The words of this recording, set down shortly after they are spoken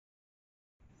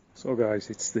So guys,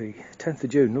 it's the 10th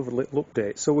of June, another little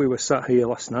update. So we were sat here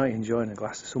last night enjoying a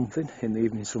glass of something in the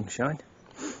evening sunshine,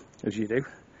 as you do,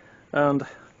 and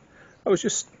I was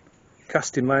just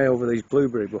casting my eye over these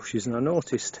blueberry bushes and I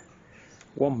noticed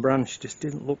one branch just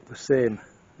didn't look the same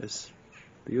as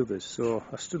the others. So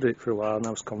I studied it for a while and I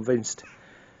was convinced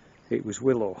it was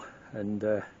willow. And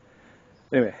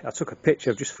anyway, I took a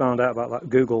picture. I've just found out about that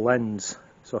Google Lens,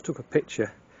 so I took a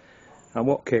picture. And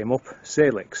what came up?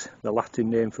 Salix, the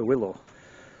Latin name for willow.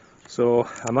 So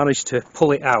I managed to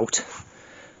pull it out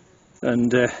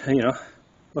and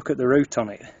look at the root on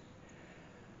it.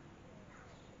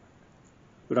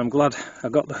 But I'm glad I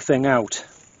got the thing out.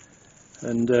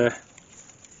 And the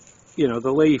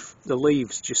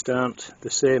leaves just aren't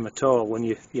the same at all.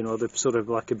 When they're sort of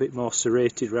like a bit more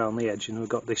serrated around the edge, and we've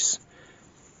got this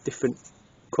different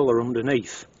colour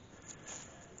underneath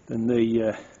than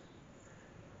the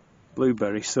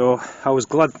blueberry. So I was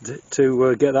glad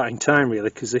to get that in time, really,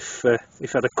 because if I'd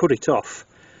have cut it off,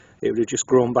 it would have just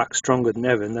grown back stronger than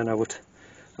ever, and then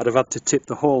I'd have had to tip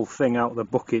the whole thing out of the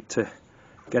bucket to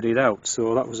get it out.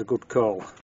 So that was a good call.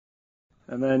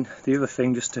 And then the other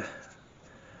thing, just to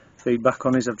feedback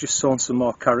on, is I've just sown some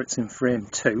more carrots in frame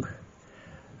 2,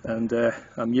 and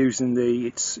I'm using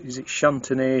is it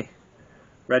Chantenay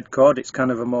red cord. It's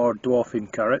kind of a more dwarfing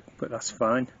carrot, but that's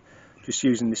fine. Just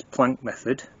using this plank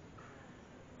method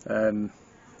to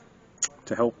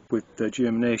help with the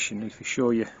germination. If you show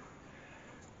you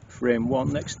frame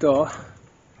 1 next door,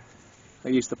 I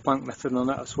use the plank method on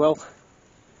that as well,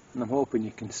 and I'm hoping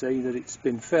you can see that it's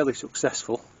been fairly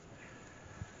successful.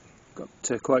 Got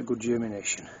quite good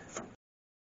germination.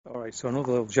 Alright, so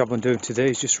another little job I'm doing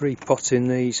today is just repotting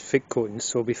these fig cuttings.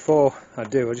 So before I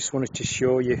do, I just wanted to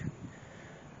show you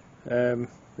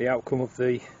the outcome of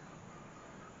the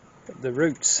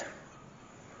roots.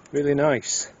 Really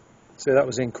nice. So that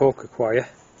was in coca coir,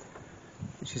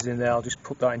 which is in there. I'll just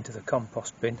put that into the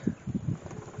compost bin.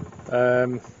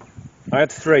 I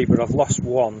had 3, but I've lost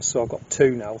 1, so I've got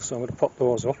 2 now, so I'm going to pop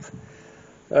those up,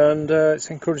 and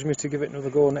it's encouraged me to give it another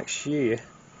go next year,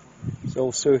 so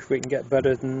we'll see if we can get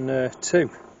better than 2.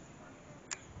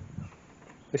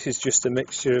 This is just a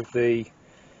mixture of the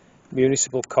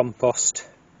municipal compost,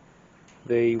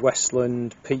 the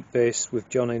Westland peat based with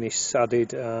John Innes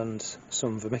added, and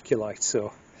some vermiculite.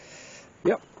 So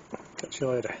yep, catch you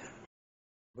later.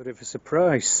 Bit of a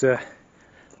surprise,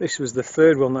 this was the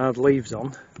 3rd one that had leaves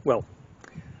on. Well,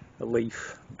 a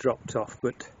leaf dropped off,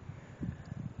 but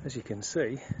as you can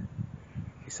see,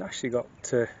 it's actually got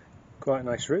quite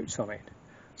nice roots on it.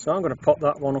 So I'm going to pop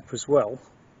that one up as well.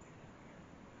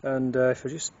 And if I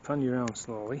just pan you around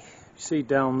slowly, you see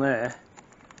down there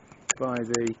by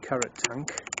the carrot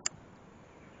tank,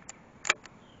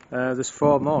 there's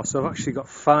 4 more, so I've actually got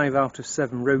 5 out of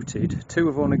 7 rooted. 2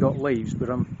 have only got leaves, but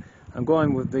I'm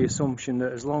going with the assumption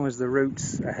that as long as the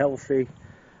roots are healthy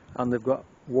and they've got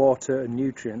water and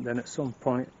nutrient, then at some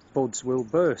point buds will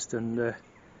burst, and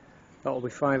that'll be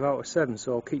 5 out of 7,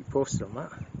 so I'll keep posted on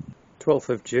that. 12th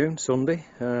of June, Sunday,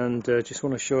 and just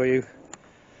want to show you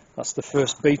that's the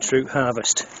first beetroot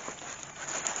harvest.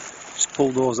 Just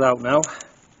pulled those out now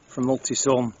from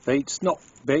multi-sown beets. Not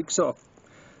big, sort of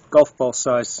golf ball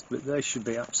size, but they should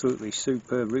be absolutely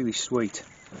superb, really sweet.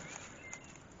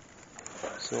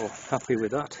 So happy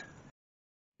with that.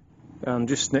 And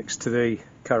just next to the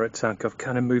carrot tank, I've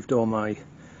kind of moved all my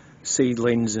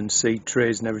seedlings and seed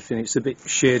trays and everything. It's a bit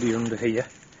shady under here.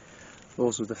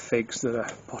 Those are the figs that are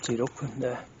potted up,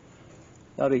 and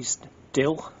that is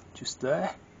dill just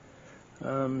there.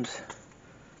 And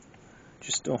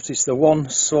just notice the one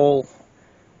sole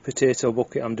potato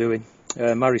bucket I'm doing,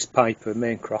 Mary's Piper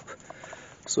main crop.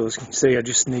 So as you can see, I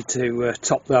just need to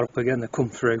top that up again. They come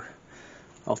through.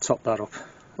 I'll top that up.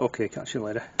 Okay, catch you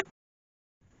later.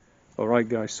 Alright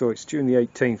guys, so it's June the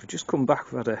 18th. We've just come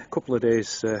back. We've had a couple of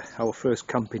days, our first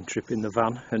camping trip in the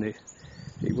van, and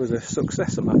it was a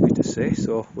success, I'm happy to say,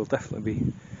 so we'll definitely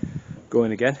be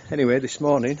going again. Anyway, this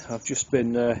morning I've just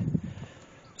been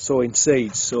sowing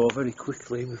seeds, so very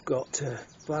quickly we've got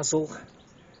basil,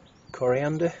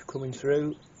 coriander coming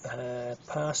through,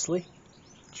 parsley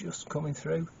just coming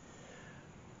through,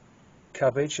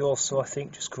 cabbage also I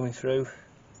think just coming through.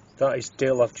 That is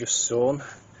dill I've just sown.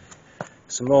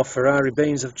 Some more Ferrari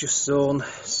beans I've just sown,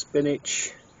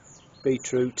 spinach,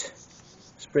 beetroot,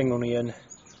 spring onion,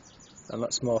 and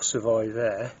that's more Savoy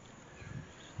there.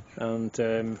 And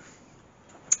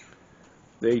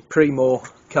the Primo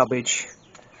cabbage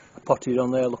I potted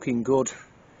on there, looking good.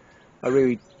 I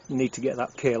really need to get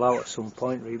that kale out at some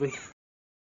point, really.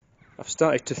 I've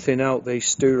started to thin out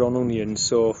these Sturon onions,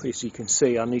 so as you can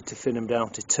see I need to thin them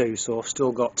down to 2, so I've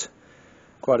still got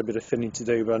quite a bit of thinning to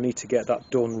do, but I need to get that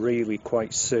done really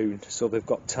quite soon so they've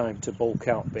got time to bulk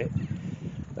out a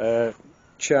bit.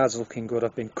 Chard's looking good.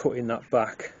 I've been cutting that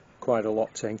back quite a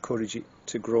lot to encourage it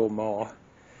to grow more,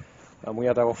 and we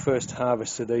had our first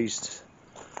harvest of these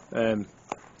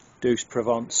Douce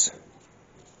Provence.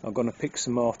 I'm going to pick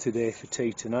some more today for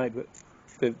tea tonight, but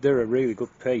they're a really good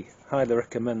pea. Highly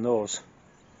recommend those.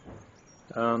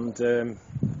 And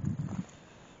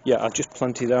yeah, I've just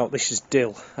planted out, this is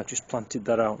dill, I've just planted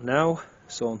that out now,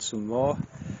 sown some more,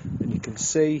 and you can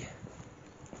see,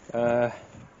 I'm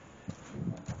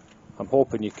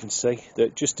hoping you can see,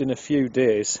 that just in a few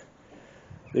days,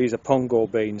 these are pongo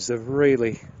beans, they've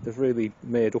really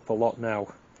made up a lot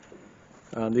now.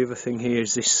 And the other thing here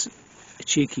is this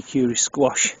cheeky curry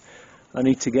squash. I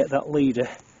need to get that leader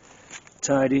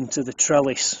tied into the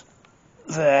trellis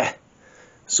there,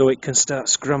 so it can start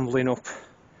scrambling up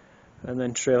and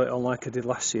then trail it on like I did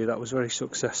last year. That was very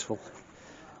successful.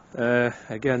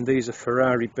 Again, these are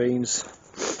Ferrari beans.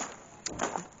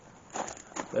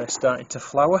 They're starting to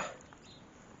flower.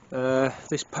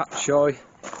 This pak choy,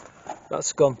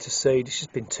 that's gone to seed. It's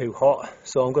just been too hot,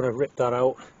 so I'm going to rip that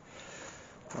out.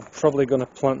 I'm probably going to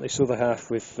plant this other half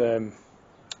with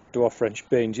dwarf French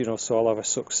beans, you know, so I'll have a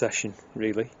succession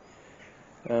really.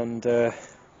 And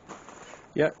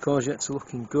yeah, courgettes are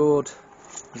looking good.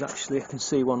 There's actually, I can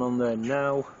see one on there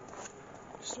now.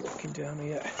 Just looking down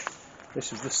here.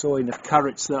 This is the sowing of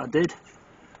carrots that I did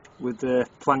with the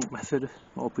plank method.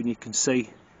 Hoping you can see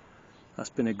that's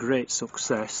been a great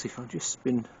success. If I just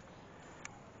spin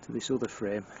to this other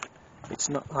frame, it's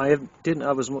not. Didn't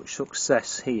have as much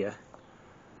success here,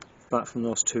 apart from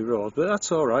those 2 rows, but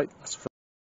that's all right. That's fine.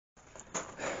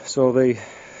 So the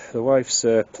wife's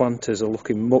planters are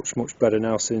looking much better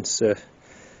now since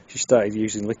she started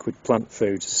using liquid plant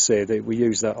foods. To say that we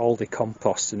used that Aldi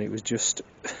compost and it was just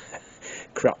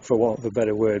crap, for want of a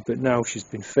better word, but now she's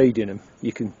been feeding them.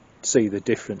 You can see the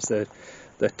difference. They're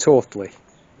totally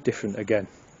different again.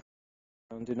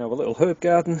 And in our little herb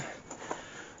garden,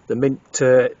 the mint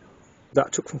that I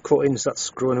took from cuttings, that's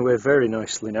growing away very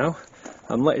nicely now.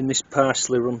 I'm letting this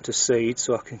parsley run to seed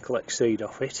so I can collect seed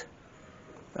off it.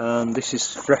 And this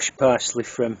is fresh parsley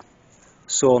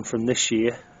sown from this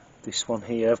year. This one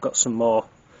here, I've got some more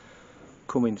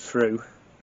coming through.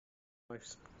 I've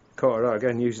caught her out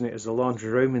again using it as a laundry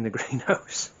room in the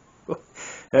greenhouse.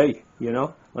 Hey, you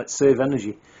know, let's save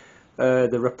energy.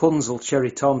 The Rapunzel cherry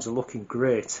toms are looking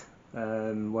great.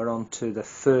 We're on to the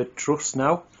 3rd truss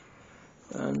now,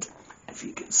 and if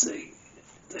you can see,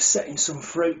 they're setting some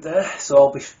fruit there, so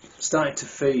I'll be starting to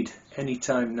feed any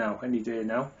time now, any day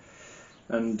now.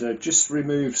 And just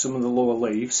remove some of the lower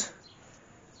leaves.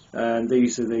 And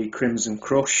these are the Crimson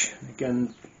Crush.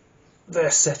 Again,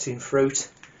 they're setting fruit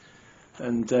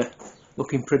and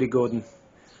looking pretty good. And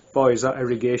boy, has that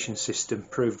irrigation system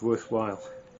proved worthwhile.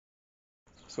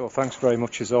 So thanks very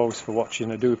much as always for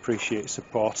watching. I do appreciate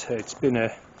support. It's been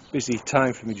a busy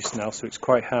time for me just now, so it's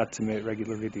quite hard to make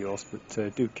regular videos,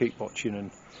 but do keep watching,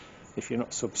 and if you're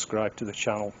not subscribed to the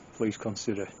channel, please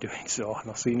consider doing so, and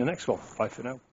I'll see you in the next one. Bye for now.